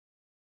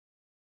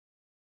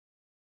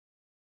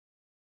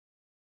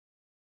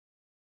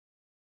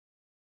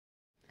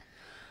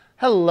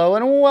Hello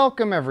and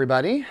welcome,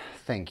 everybody.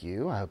 Thank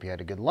you. I hope you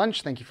had a good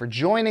lunch. Thank you for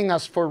joining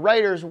us for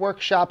Writer's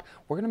Workshop.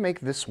 We're going to make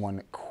this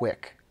one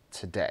quick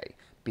today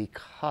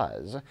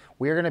because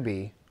we're going to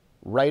be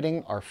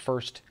writing our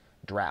first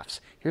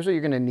drafts. Here's what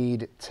you're going to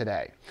need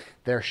today.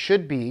 There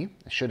should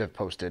have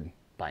posted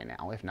by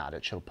now. If not,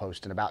 it should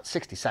post in about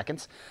 60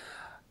 seconds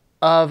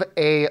of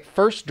a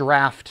first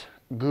draft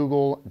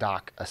Google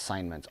Doc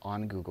assignment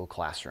on Google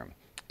Classroom.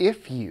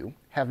 If you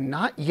have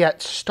not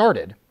yet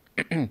started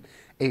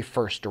a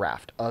first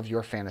draft of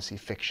your fantasy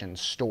fiction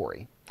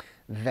story,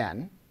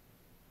 then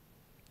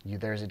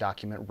there's a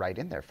document right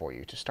in there for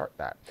you to start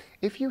that.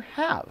 If you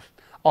have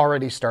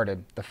already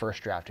started the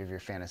first draft of your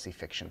fantasy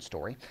fiction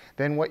story,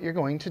 then what you're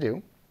going to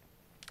do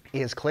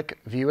is click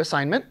View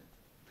Assignment,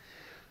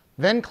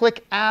 then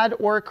click Add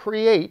or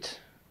Create,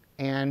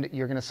 and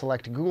you're going to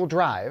select Google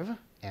Drive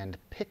and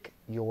pick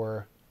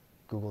your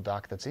Google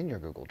Doc that's in your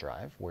Google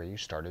Drive where you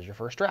started your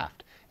first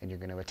draft, and you're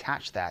going to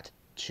attach that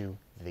to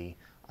the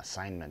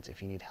assignment.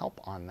 If you need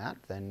help on that,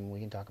 then we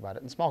can talk about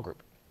it in small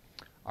group.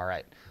 All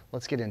right,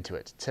 let's get into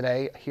it.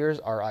 Today, here's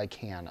our I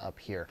can up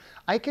here.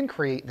 I can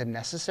create the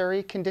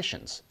necessary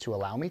conditions to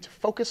allow me to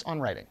focus on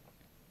writing.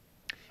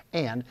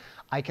 And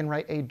I can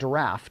write a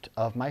draft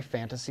of my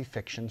fantasy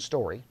fiction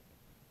story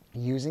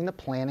using the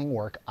planning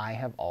work I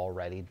have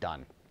already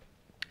done.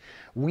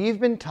 We've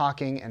been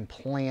talking and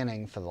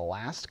planning for the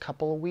last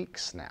couple of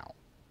weeks now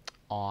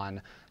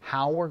on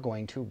how we're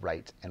going to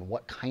write and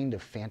what kind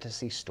of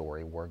fantasy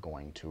story we're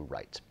going to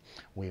write.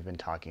 We've been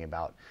talking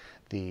about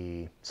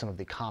some of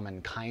the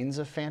common kinds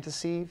of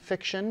fantasy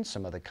fiction,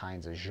 some of the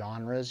kinds of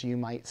genres you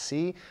might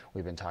see.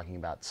 We've been talking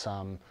about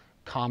some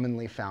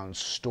commonly found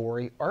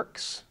story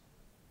arcs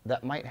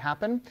that might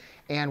happen.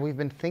 And we've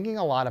been thinking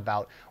a lot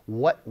about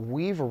what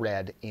we've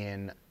read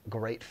in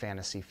great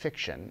fantasy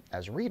fiction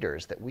as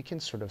readers that we can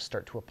sort of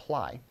start to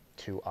apply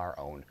to our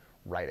own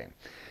writing.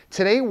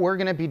 Today we're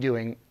going to be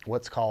doing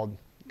what's called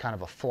kind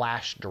of a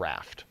flash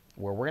draft,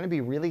 where we're going to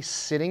be really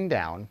sitting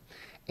down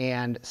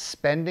and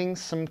spending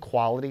some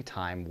quality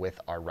time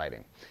with our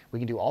writing. We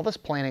can do all this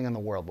planning in the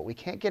world, but we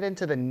can't get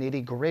into the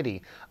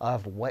nitty-gritty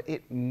of what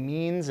it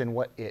means and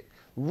what it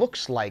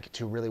looks like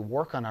to really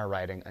work on our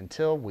writing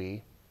until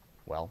we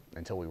write,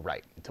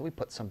 until we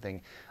put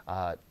something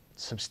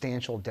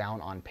substantial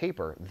down on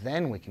paper.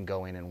 Then we can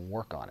go in and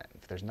work on it.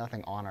 If there's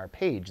nothing on our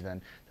page,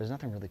 then there's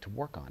nothing really to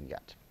work on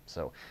yet.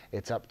 So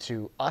it's up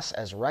to us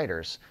as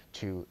writers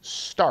to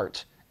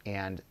start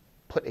and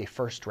put a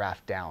first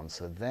draft down,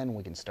 so then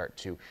we can start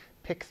to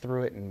pick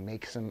through it and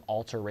make some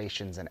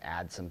alterations and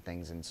add some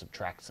things and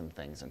subtract some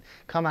things and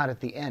come out at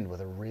the end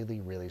with a really,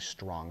 really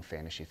strong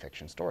fantasy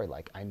fiction story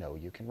like I know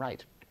you can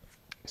write.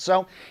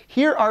 So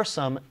here are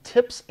some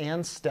tips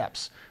and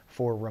steps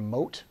for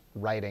remote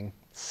writing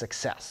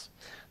success.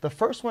 The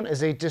first one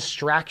is a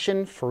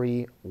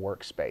distraction-free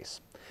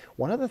workspace.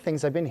 One of the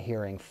things I've been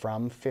hearing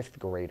from fifth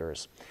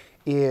graders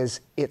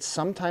is it's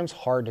sometimes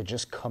hard to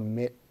just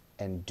commit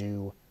and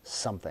do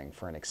something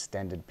for an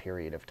extended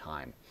period of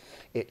time.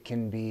 It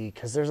can be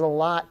because there's a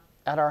lot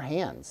at our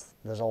hands.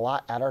 There's a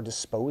lot at our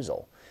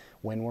disposal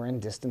when we're in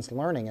distance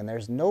learning, and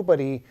there's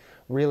nobody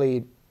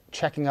really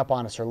checking up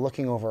on us or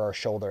looking over our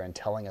shoulder and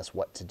telling us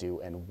what to do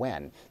and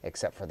when,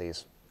 except for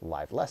these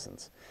live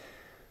lessons.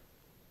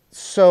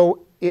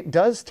 So it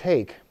does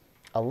take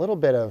a little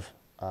bit of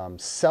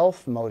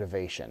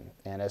self-motivation,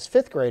 and as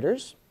fifth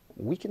graders,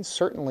 we can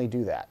certainly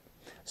do that.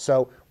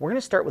 So we're going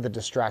to start with a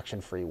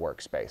distraction-free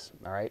workspace,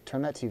 all right?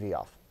 Turn that TV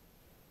off.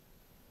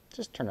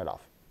 Just turn it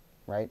off,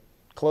 right?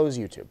 Close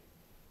YouTube.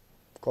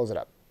 Close it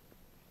up.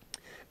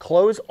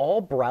 Close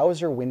all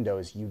browser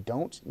windows you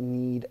don't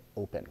need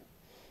open.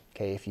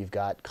 Okay, if you've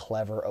got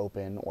Clever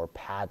open or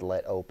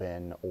Padlet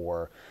open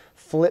or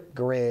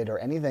Flipgrid or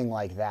anything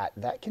like that,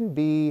 that can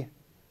be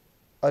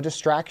a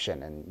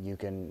distraction,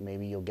 and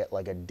maybe you'll get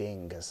like a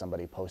ding because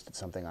somebody posted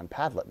something on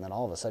Padlet, and then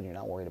all of a sudden you're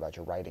not worried about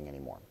your writing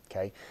anymore.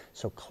 Okay,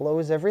 so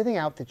close everything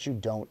out that you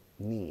don't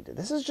need.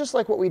 This is just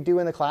like what we do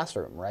in the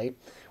classroom, right?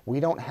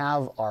 We don't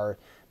have our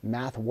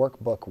math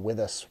workbook with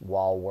us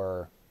while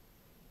we're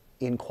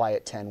in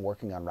Quiet 10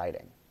 working on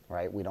writing,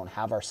 right? We don't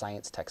have our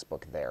science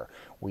textbook there.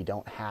 We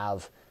don't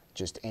have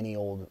just any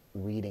old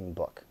reading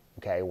book.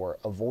 Okay, we're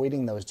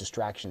avoiding those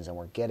distractions, and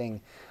we're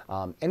getting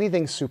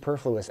anything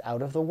superfluous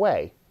out of the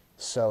way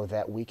so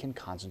that we can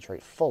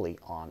concentrate fully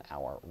on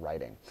our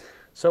writing.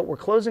 So we're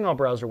closing all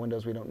browser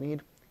windows we don't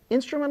need.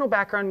 Instrumental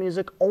background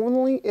music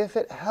only if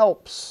it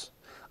helps.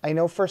 I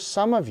know for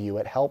some of you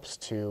it helps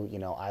to,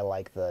 I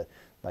like the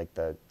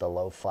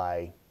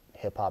lo-fi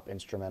hip-hop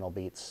instrumental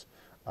beats.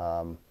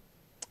 And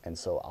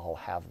so I'll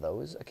have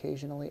those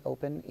occasionally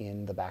open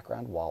in the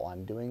background while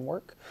I'm doing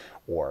work,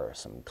 or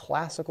some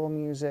classical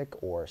music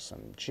or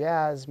some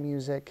jazz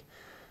music.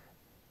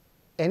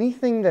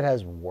 Anything that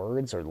has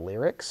words or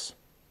lyrics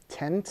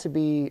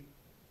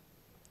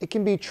it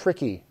can be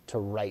tricky to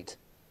write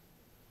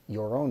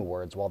your own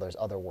words while there's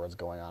other words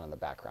going on in the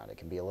background. It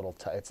can be a little,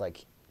 it's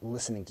like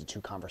listening to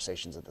two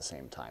conversations at the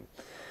same time.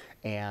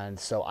 And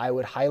so I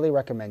would highly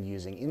recommend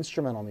using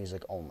instrumental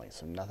music only,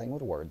 so nothing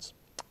with words.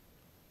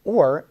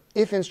 Or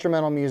if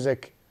instrumental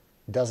music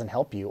doesn't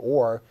help you,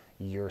 or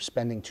you're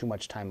spending too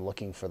much time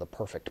looking for the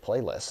perfect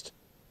playlist,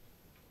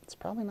 it's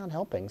probably not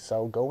helping,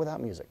 so go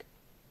without music.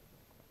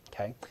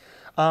 Okay?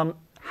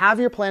 Have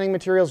your planning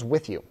materials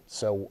with you.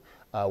 So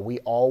we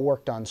all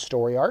worked on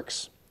story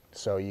arcs,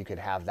 so you could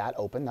have that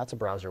open. That's a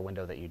browser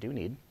window that you do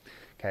need.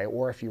 Okay?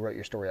 Or if you wrote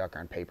your story arc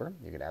on paper,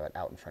 you could have it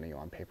out in front of you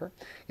on paper.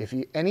 If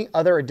you any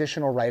other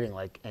additional writing,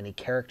 like any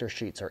character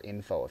sheets or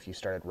info, if you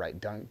started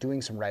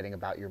doing some writing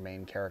about your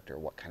main character,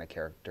 what kind of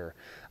character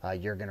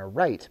you're going to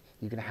write,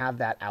 you can have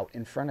that out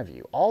in front of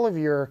you. All of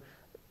your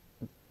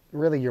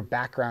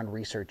background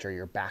research or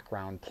your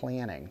background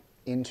planning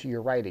into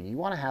your writing, you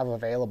want to have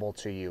available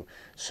to you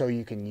so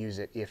you can use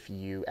it if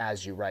you,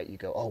 as you write, you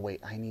go, oh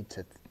wait, I need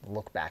to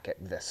look back at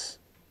this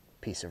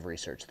piece of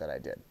research that I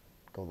did.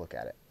 Go look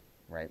at it,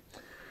 right?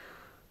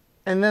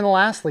 And then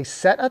lastly,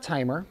 set a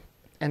timer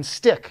and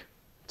stick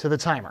to the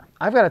timer.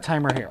 I've got a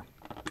timer here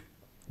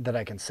that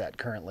I can set.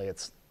 Currently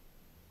it's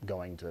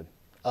going to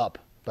up,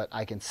 but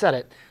I can set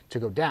it to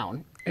go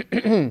down.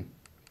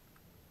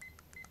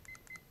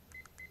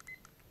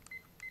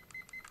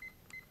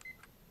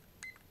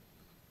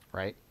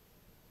 Right?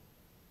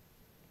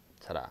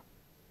 Ta-da.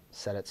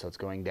 Set it so it's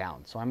going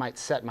down. So I might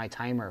set my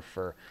timer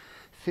for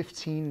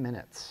 15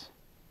 minutes.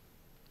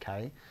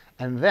 Okay?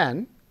 And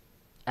then,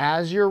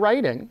 as you're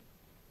writing,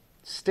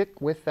 stick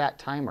with that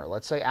timer.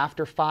 Let's say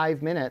after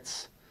 5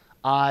 minutes,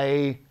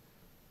 I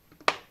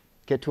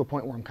get to a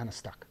point where I'm kind of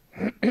stuck.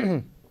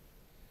 And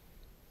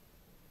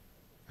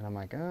I'm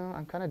like, oh,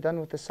 I'm kind of done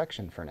with this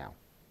section for now.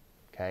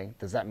 Okay?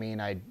 Does that mean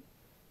I'd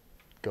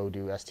go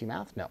do ST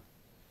Math? No.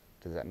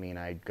 Does that mean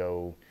I'd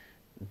go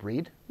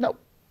read? No.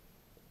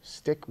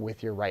 Stick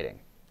with your writing.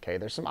 Okay,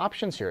 there's some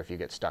options here if you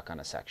get stuck on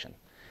a section.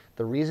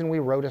 The reason we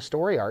wrote a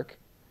story arc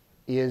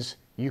is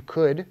you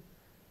could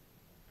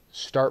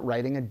start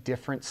writing a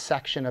different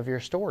section of your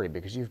story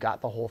because you've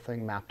got the whole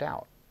thing mapped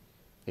out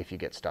if you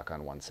get stuck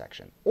on one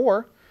section.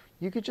 Or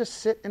you could just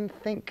sit and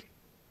think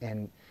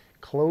and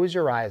close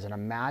your eyes and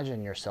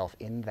imagine yourself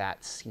in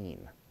that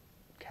scene.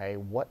 Okay,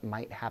 what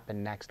might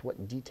happen next?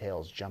 What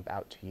details jump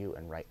out to you,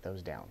 and write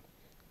those down.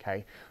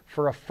 Okay,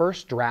 for a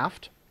first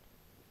draft,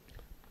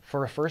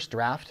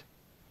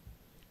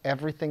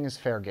 everything is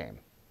fair game.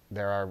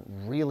 There are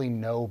really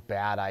no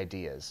bad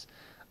ideas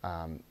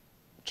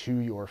to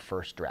your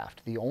first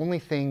draft. The only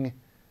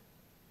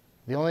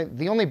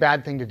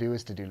bad thing to do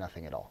is to do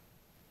nothing at all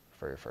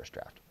for your first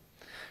draft.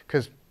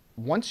 Because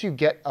once you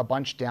get a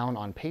bunch down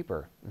on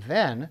paper,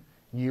 then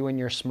you and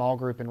your small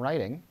group in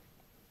writing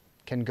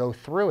can go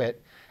through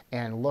it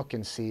and look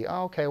and see,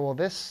 oh, okay, well,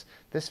 this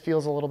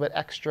feels a little bit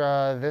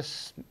extra,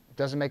 this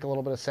doesn't make a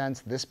little bit of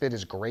sense, this bit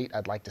is great,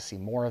 I'd like to see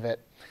more of it.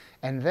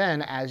 And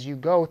then as you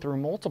go through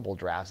multiple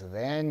drafts,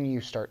 then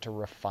you start to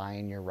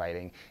refine your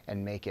writing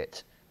and make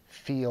it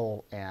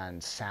feel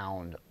and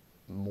sound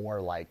more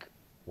like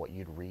what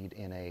you'd read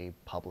in a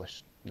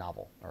published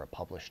novel or a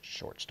published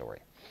short story.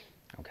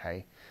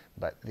 Okay?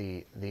 But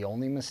the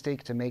only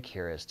mistake to make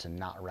here is to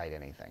not write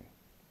anything.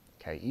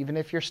 Okay? Even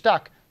if you're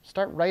stuck,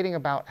 start writing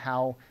about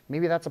how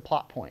maybe that's a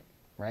plot point,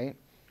 right?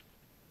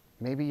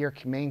 Maybe your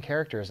main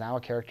character is now a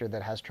character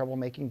that has trouble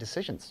making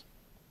decisions.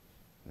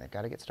 And they've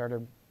got to get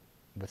started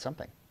with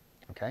something,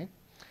 okay?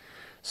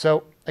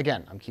 So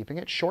again, I'm keeping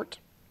it short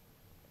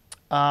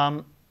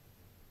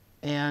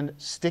and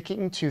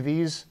sticking to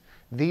these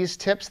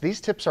tips.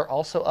 These tips are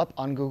also up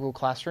on Google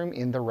Classroom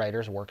in the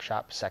Writer's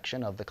Workshop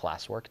section of the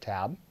Classwork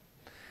tab.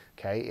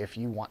 Okay, if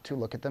you want to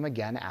look at them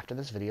again after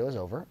this video is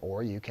over,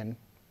 or you can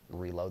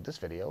reload this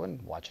video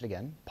and watch it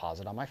again, pause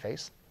it on my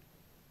face,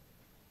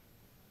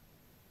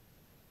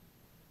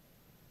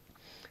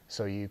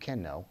 so you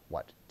can know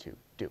what to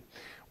do.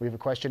 We have a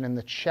question in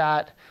the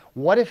chat.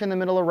 What if in the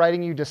middle of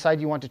writing you decide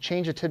you want to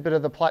change a tidbit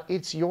of the plot?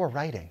 It's your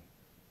writing.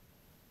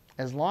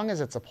 As long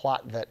as it's a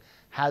plot that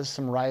has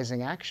some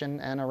rising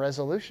action and a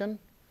resolution,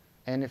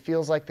 and it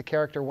feels like the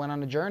character went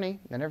on a journey,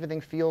 and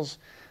everything feels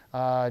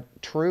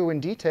true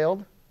and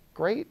detailed,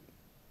 great.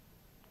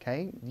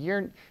 Okay?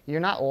 You're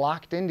not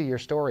locked into your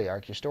story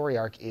arc. Your story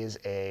arc is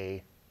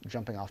a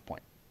jumping off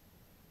point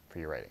for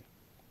your writing.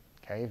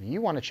 Okay? If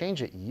you want to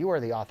change it, you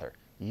are the author.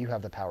 You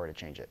have the power to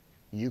change it.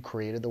 You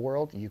created the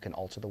world. You can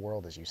alter the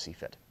world as you see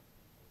fit.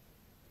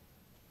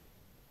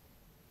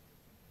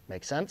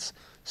 Make sense?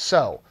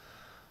 So,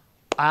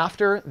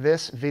 after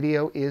this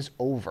video is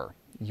over,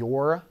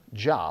 your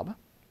job,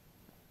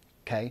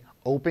 okay,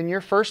 open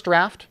your first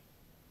draft.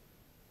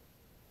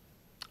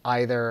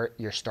 Either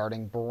you're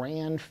starting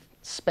brand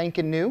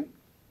spanking new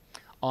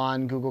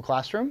on Google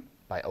Classroom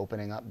by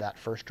opening up that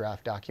first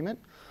draft document,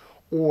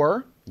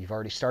 or you've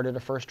already started a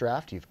first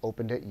draft, you've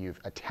opened it, you've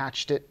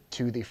attached it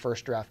to the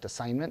first draft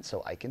assignment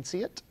so I can see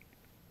it,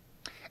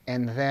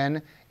 and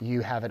then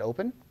you have it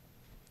open.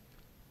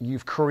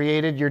 You've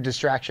created your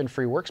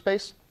distraction-free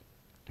workspace.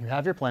 You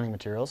have your planning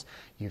materials.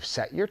 You've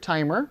set your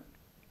timer.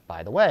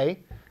 By the way,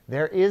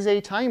 there is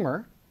a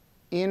timer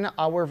in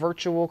our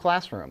virtual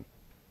classroom.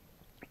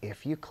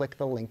 If you click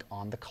the link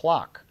on the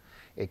clock,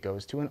 it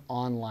goes to an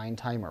online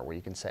timer where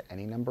you can set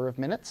any number of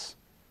minutes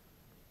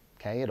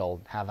Okay,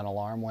 it'll have an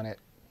alarm when it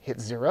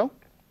hits 0.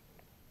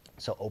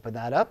 So open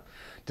that up,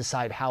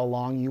 decide how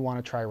long you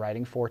want to try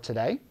writing for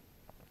today.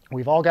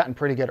 We've all gotten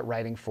pretty good at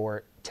writing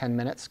for 10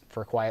 minutes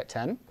for a quiet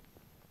 10.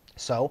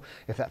 So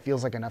if that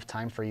feels like enough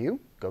time for you,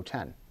 go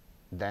 10.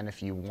 Then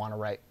if you want to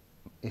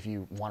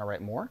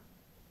write more,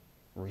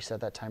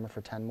 reset that timer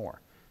for 10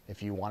 more.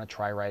 If you want to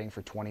try writing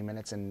for 20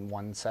 minutes in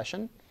one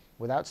session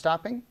without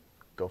stopping,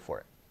 go for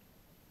it.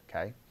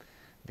 Okay?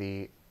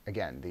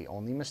 Again, the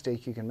only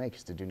mistake you can make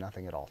is to do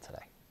nothing at all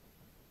today.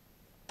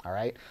 All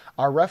right?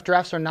 Our rough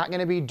drafts are not going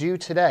to be due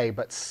today,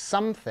 but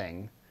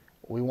something,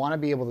 we want to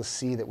be able to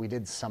see that we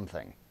did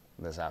something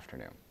this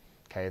afternoon.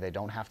 Okay? They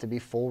don't have to be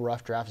full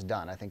rough drafts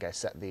done. I think I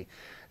set the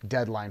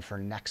deadline for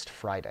next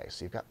Friday.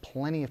 So you've got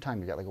plenty of time.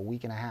 You've got like a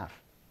week and a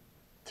half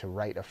to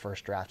write a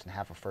first draft and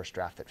have a first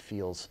draft that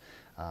feels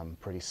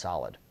pretty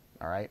solid.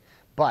 All right?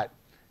 But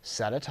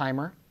set a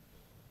timer,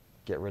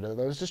 get rid of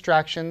those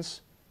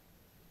distractions,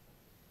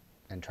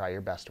 and try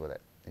your best with it,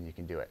 and you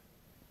can do it.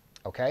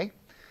 Okay?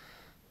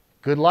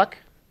 Good luck,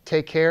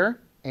 take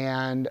care,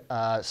 and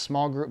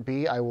small group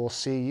B, I will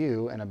see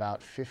you in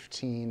about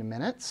 15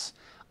 minutes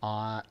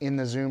in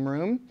the Zoom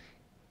room.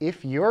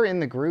 If you're in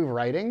the groove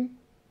writing,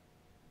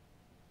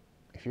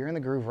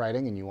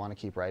 and you want to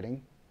keep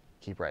writing,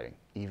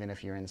 even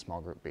if you're in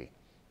small group B.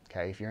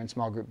 Okay, if you're in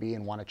small group B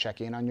and want to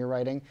check in on your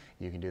writing,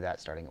 you can do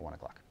that starting at 1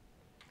 o'clock.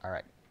 All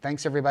right,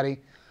 thanks everybody,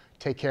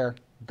 take care,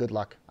 good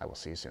luck, I will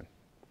see you soon.